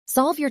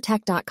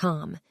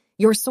SolveYourTech.com,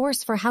 your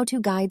source for how-to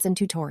guides and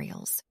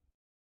tutorials.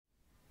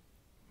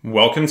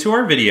 Welcome to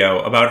our video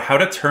about how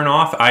to turn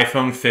off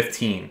iPhone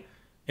 15.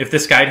 If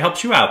this guide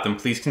helps you out, then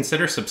please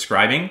consider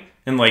subscribing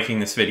and liking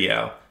this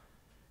video.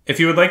 If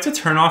you would like to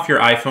turn off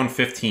your iPhone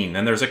 15,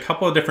 then there's a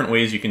couple of different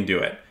ways you can do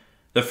it.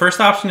 The first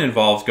option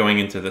involves going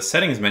into the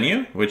settings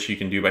menu, which you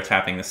can do by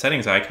tapping the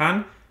settings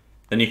icon.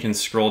 Then you can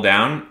scroll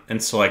down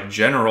and select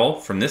General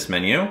from this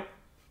menu.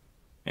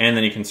 And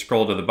then you can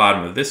scroll to the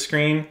bottom of this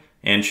screen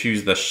and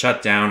choose the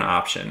shutdown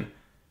option.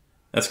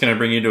 That's going to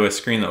bring you to a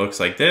screen that looks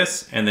like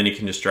this, and then you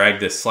can just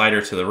drag this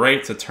slider to the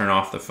right to turn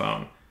off the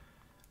phone.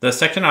 The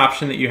second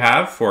option that you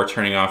have for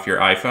turning off your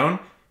iPhone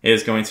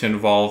is going to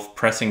involve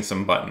pressing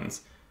some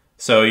buttons.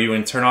 So you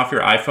can turn off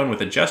your iPhone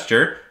with a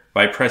gesture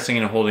by pressing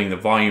and holding the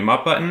volume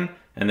up button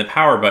and the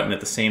power button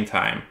at the same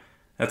time.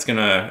 That's going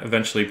to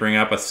eventually bring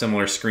up a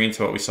similar screen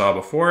to what we saw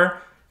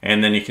before,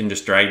 and then you can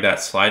just drag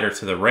that slider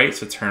to the right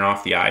to turn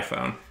off the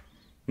iPhone.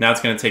 Now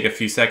it's going to take a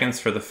few seconds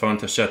for the phone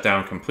to shut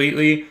down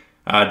completely.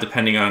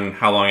 Depending on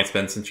how long it's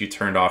been since you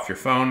turned off your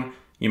phone,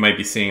 you might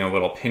be seeing a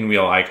little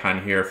pinwheel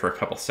icon here for a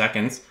couple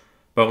seconds.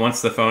 But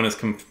once the phone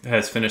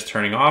has finished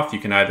turning off, you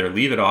can either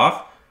leave it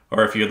off,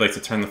 or if you'd like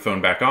to turn the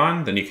phone back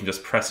on, then you can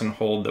just press and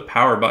hold the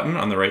power button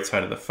on the right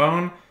side of the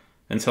phone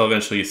until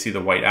eventually you see the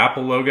white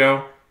Apple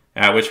logo,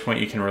 at which point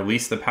you can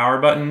release the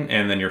power button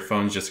and then your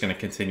phone's just going to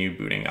continue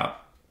booting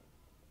up.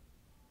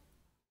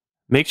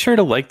 Make sure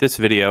to like this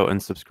video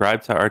and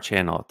subscribe to our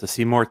channel to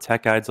see more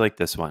tech guides like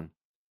this one.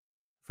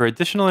 For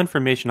additional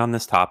information on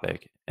this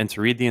topic and to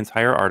read the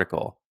entire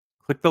article,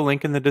 click the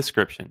link in the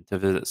description to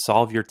visit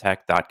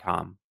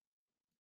SolveYourTech.com.